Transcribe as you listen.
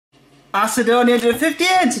Macedonia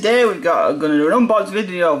 158. Today we've got going to do an unboxing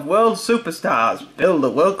video of World Superstars. Build a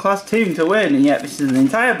world-class team to win. And yep, this is an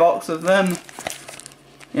entire box of them.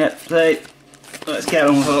 Yep, so let's get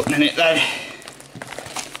on with opening it then.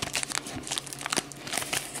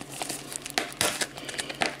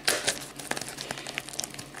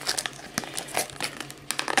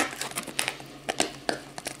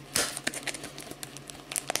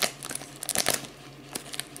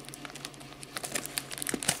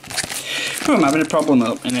 Oh, I'm having a problem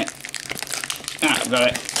opening it. Ah, I've got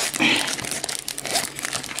it.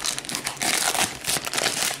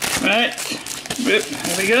 Right, there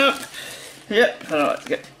we go. Yep, so let's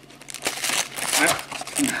get.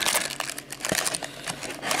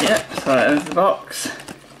 Yep, so there's the box.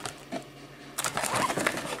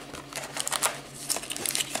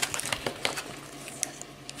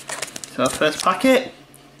 So first packet,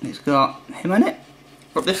 it's got him in it.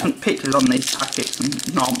 Got different pictures on these packets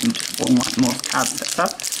and not just one like most cards that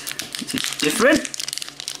have, which is different.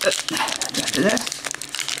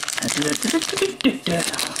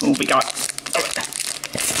 Oh, we got.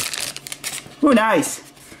 Oh, nice.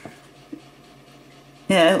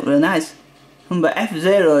 Yeah, really nice. Number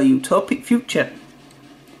F0 Utopic Future.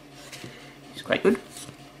 It's quite good.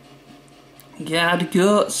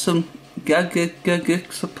 Got some gag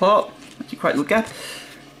support. Actually, quite good card.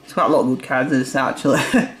 It's quite a lot of good cards in this actually.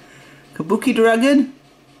 Kabuki Dragon.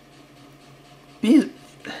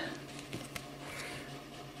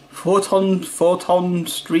 Photon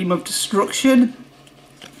Stream of Destruction.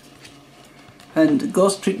 And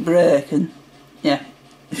Ghost Trick Break. And yeah,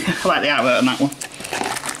 I like the artwork on that one.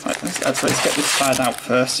 Let's get this side out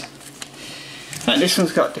first. Right, this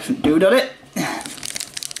one's got a different dude on it.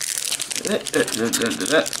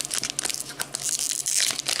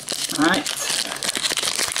 Right.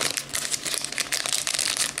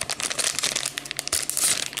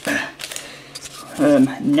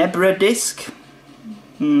 Nebra Disc.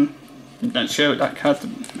 Not sure what that card.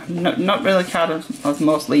 Not really a card I was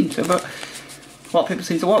most lean to, but a lot of people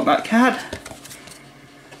seem to want that card.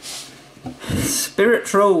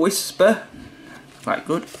 Spiritual Whisper. Quite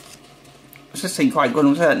good. It's just seemed quite good.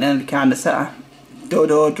 I'm certain the kind of set.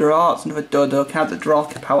 Dodo Draw. It's another Dodo card. The Draw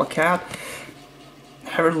Power card.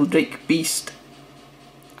 Heraldic Beast.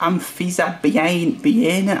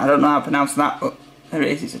 Amphizabiana. I don't know how to pronounce that, but there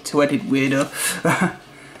it is. It's a two-headed weirdo.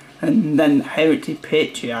 And then Heritage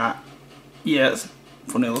Patriarch. Yeah, it's a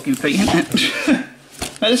funny looking thing, isn't it?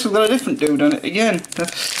 Now this one's got a different dude on it again.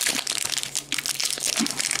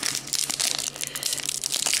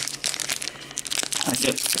 I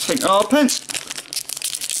get this thing open. Let's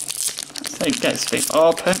see, get this thing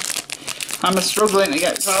open. I'm struggling to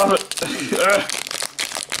get it open.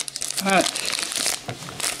 Right.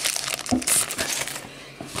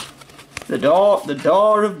 The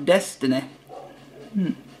Door of Destiny.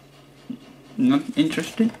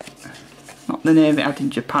 Interesting. Not the name it had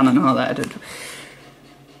in Japan and all that.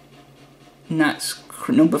 And that's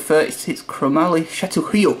number 36, Chromali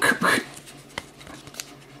Shatuhyuk.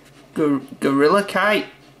 Gorilla Kite.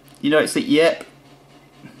 You know it's the yep.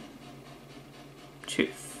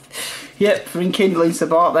 Yep, for enkindling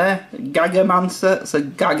support there. Gagamancer, it's a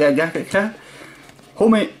Gaga.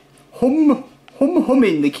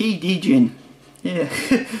 Humming the key Digin. Yeah.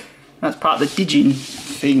 That's part of the Digin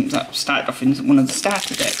thing that started off in one of the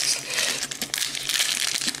starter decks.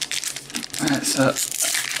 Right, so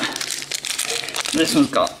this one's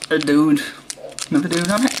got a dude, another dude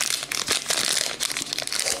on it.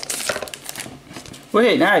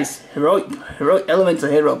 Wait, nice. Heroic Elemental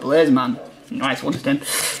Hero Blazeman. Nice, wanted him.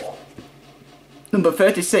 Number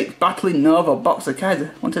 36, Battling Nova Boxer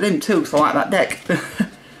Kaiser. Wanted him too, so I like that deck.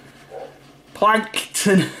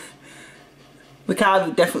 Plankton. The card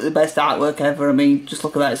is definitely the best artwork ever. I mean, just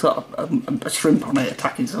look at that. It's got a shrimp on it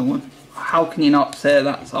attacking someone. How can you not say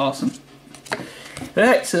that's awesome?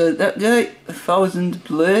 Right, so that guy, 1,000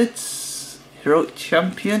 Blades, Heroic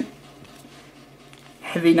Champion,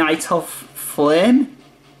 Heavy Knight of Flame.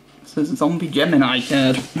 So it's a Zombie Gemini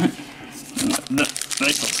card. Nice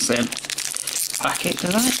little same packet to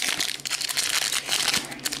that.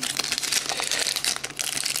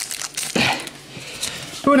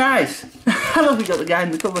 Oh, nice! I love we got the guy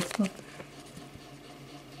in the cover.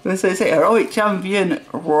 This is it, Heroic Champion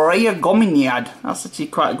Rhea Gominiad. That's actually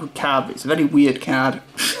quite a good card, but it's a very weird card.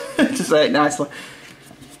 To say it nicely.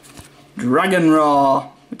 Dragon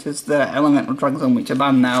Roar, which is the elemental dragons on which are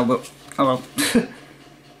banned now, but oh well.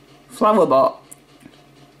 Flowerbot.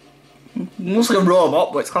 Looks like a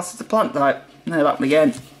robot, but it's classed as a plant type. There that one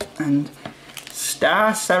again. And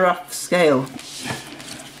Star Seraph Scale.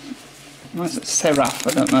 Why is it Seraph?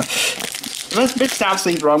 I don't know. Let's pronounce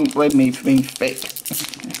these wrong, blame me for being fake.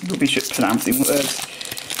 Rubbish at pronouncing words.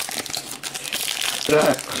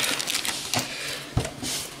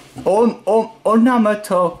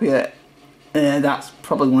 Onomatopia. That's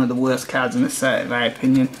probably one of the worst cards in the set, in my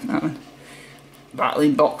opinion. That one.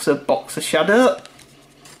 Battling Boxer, Boxer Shadow.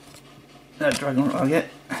 Dragon Rocket.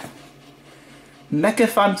 Mecha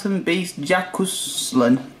Phantom Beast,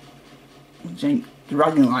 Jakuslan.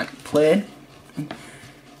 Dragon-like plane.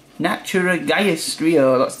 Natura Gaius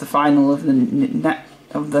Trio. That's the final of the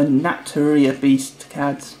Naturia Beast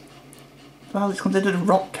cards. Well, it's considered a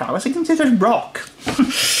rock card. What's it considered rock?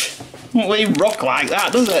 Not really rock like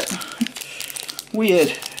that, does it? Weird.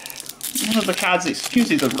 One of the cards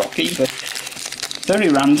excuses a rock either. Very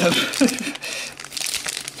random.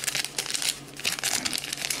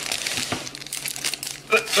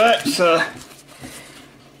 Right, so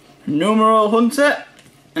Numeral Hunter.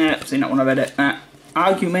 Seen that one already.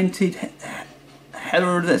 Argumented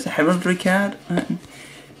Herald, that's a heraldry card.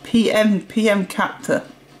 PM Captor.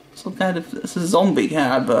 Some kind of, it's a zombie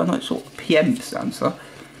card, but I'm not sure what PM stands for.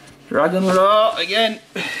 Dragon Roar again.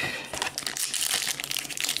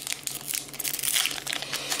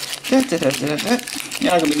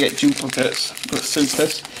 Yeah, I'm gonna get duplicates, but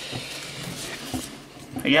suitors.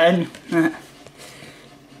 Again.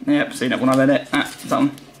 Yep, seen that one already. That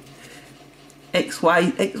one.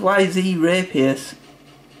 XYZ Rapiers.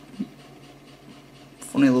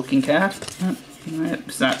 Funny looking card. Yep,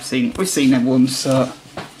 we've seen them ones, so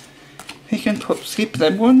we can skip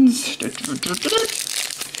them ones.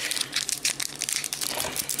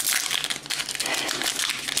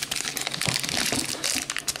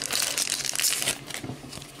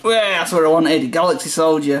 Well, that's what I wanted. Galaxy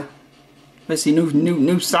Soldier. Let's see,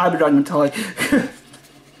 new Cyber Dragon toy.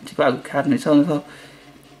 About card in its own as well.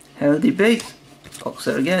 Heraldry Beast.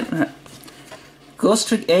 Boxer again. Ghost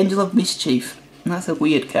Trick Angel of Mischief. And that's a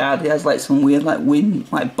weird card. It has like some weird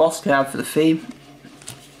like boss card for the theme.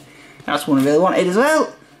 That's one I really wanted as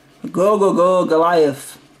well. Go Go Go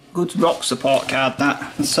Goliath. Good rock support card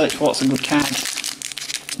that. And search for lots of good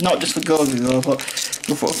cards. Not just for Go Go Go, but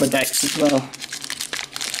go for other decks as well.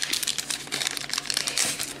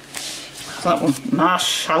 What's that one?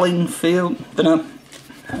 Marsh Shallingfield. Dunno.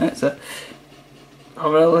 It's a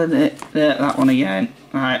overall, isn't it? Yeah, that one again.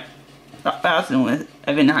 Right. That's the one.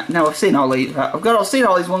 Every night. Now I've seen all these. I've seen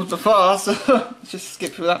all these ones before, so let's just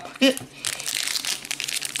skip through that packet.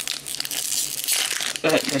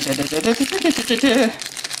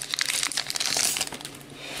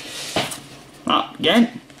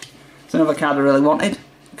 Again. It's another card I really wanted.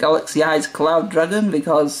 Galaxy Eyes Cloud Dragon,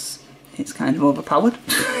 because it's kind of overpowered.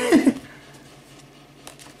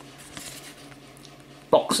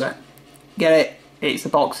 Boxer. Get it? It's a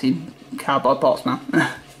boxing cardboard box, man.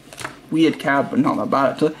 Weird card, but not that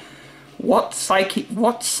bad actually. What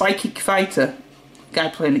psychic fighter? Guy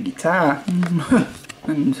playing the guitar.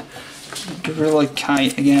 And Gorilla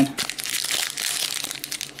Kite again.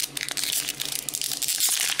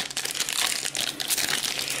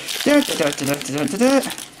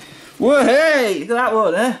 Whoa, hey! Look at that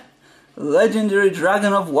one, eh? Legendary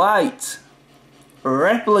Dragon of White.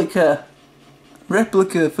 Replica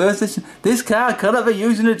first edition. This card cannot be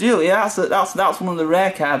used in a duel. Yeah, that's one of the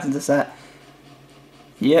rare cards in the set.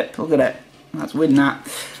 Yep, look at it. That's winning that.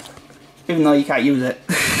 Even though you can't use it.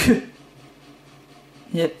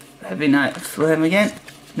 Yep, Heavy Knight of Flame again.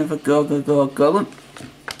 Another Go Golem.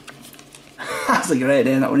 That's a great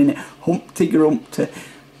name, that one, isn't it? Humpty Grumpty.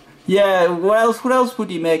 Yeah, what else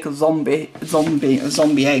would you make a zombie egg? A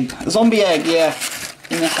zombie egg, yeah.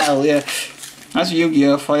 In the hell, yeah. That's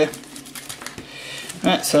Yu-Gi-Oh for you.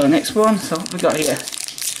 Right, so next one, so what have we got here?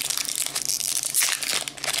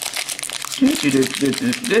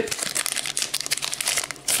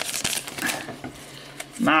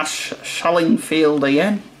 Marsh Shallingfield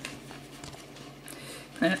again.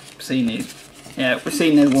 Yeah, seen these. Yeah, we've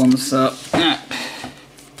seen these ones, so yeah.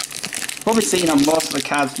 Probably seen on most of the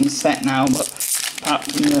cards in the set now, but apart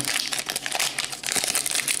from the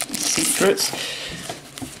secrets.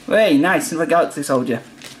 Very nice, another Galaxy Soldier.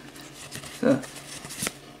 So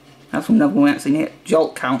that's another one we haven't seen yet.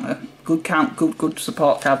 Jolt Counter. Good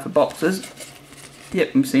support card for boxers.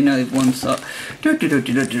 Yep, I'm seeing those ones, so let's get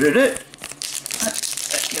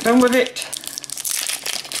on with it.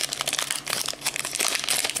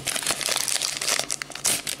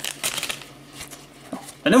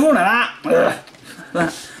 Another one of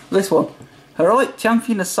that. This one. Heroic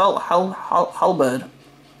Champion Assault Halberd.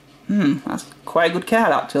 That's quite a good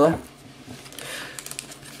card actually.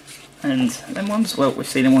 And them ones, well, we've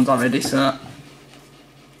seen them ones already, so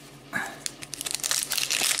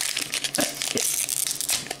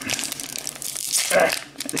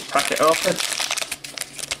packet open.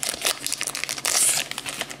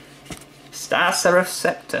 Star Seraph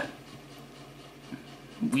Scepter.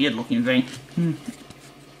 Weird looking thing.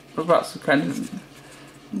 What about some kind of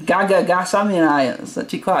Gaga Samurai? It's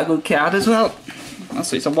actually quite a good card as well.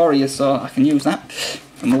 Also, it's a warrior, so I can use that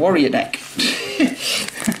from the warrior deck.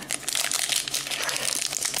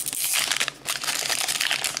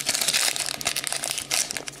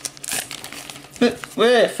 But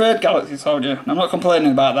wait, third Galaxy Soldier. I'm not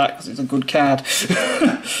complaining about that because it's a good card.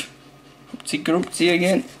 Oopsie Groupsie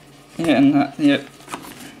again. Yeah, and that, yep.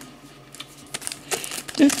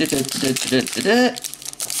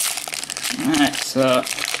 Right, so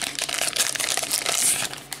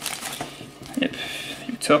yep,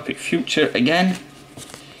 Utopic Future again.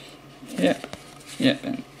 Yep, yep,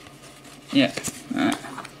 and yep. Right.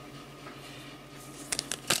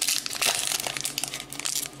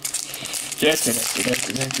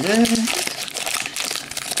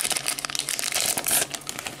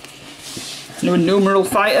 New numeral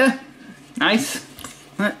fighter. Nice.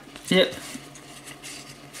 Right, yep.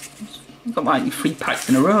 Got like 3 packs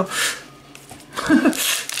in a row.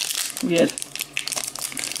 Weird.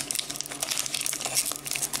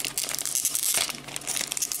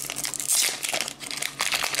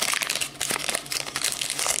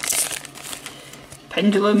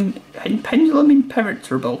 Pendulum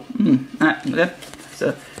Impenetrable. Right,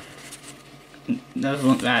 so those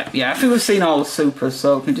look right. Yeah, I think we've seen all the supers,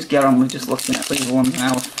 so we can just get on with just looking at these ones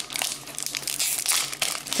now.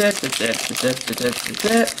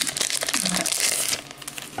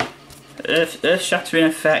 Earth shattering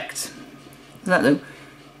effect. What does that do?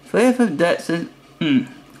 Flavour of debts and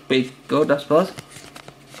big good, I suppose.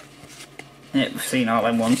 Yeah, we've seen all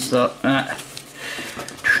them ones, so right.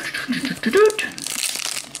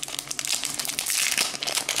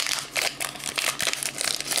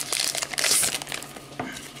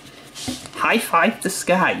 High Five the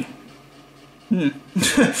Sky.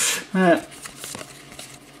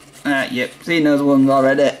 Yep, seen those ones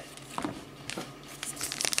already.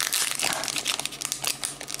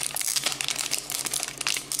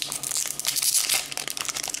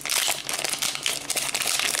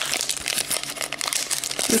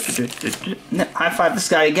 High Five the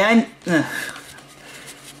Sky again.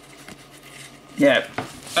 Yeah.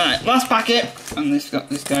 Alright, last packet, and this got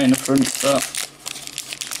this guy in the front, so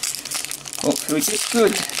hopefully it's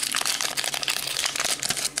good.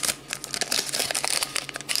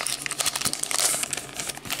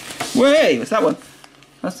 Wait, what's that one?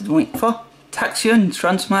 That's the one for Taxion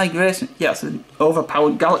Transmigration. Yeah, it's an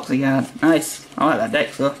overpowered galaxy card. Nice. I like that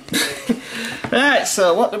deck though. Right,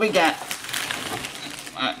 so what do we get?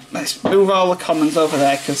 Right, let's move all the commons over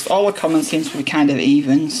there because all the commons seem to be kind of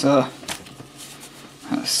even, so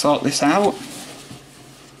let's sort this out.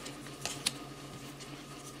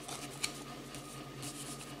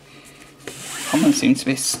 Commons seem to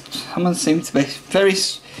be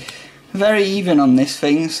very even on this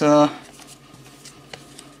thing, so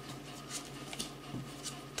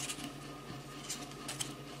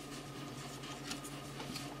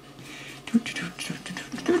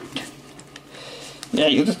yeah,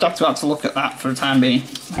 you'll just have to look at that for the time being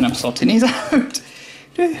when I'm sorting these out.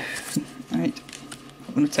 Right,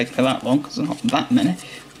 not going to take me that long because there's not that many.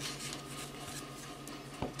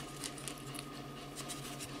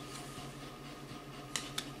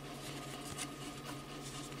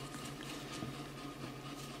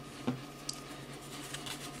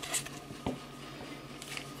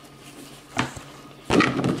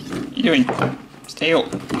 What are you doing? Stay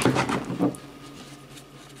up.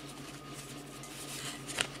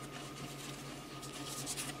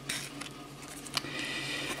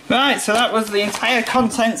 Right, so that was the entire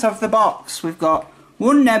contents of the box. We've got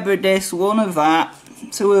 1 Nebra disc, 1 of that,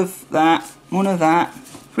 2 of that, 1 of that,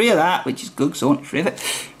 3 of that, which is good because I want 3 of it,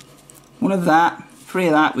 1 of that, 3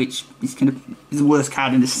 of that, which is kind of the worst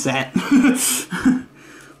card in the set,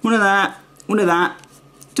 1 of that, 1 of that,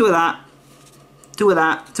 2 of that, 2 of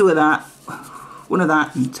that, 2 of that, 1 of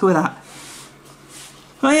that, and 2 of that.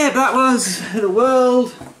 Oh yeah, that was the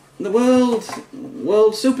World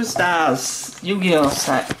Superstars Yu-Gi-Oh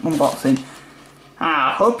set unboxing.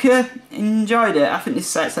 I hope you enjoyed it. I think this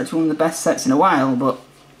set's actually one of the best sets in a while, but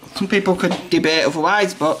some people could debate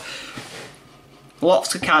otherwise, but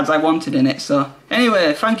lots of cards I wanted in it. So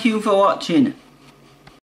anyway, thank you for watching.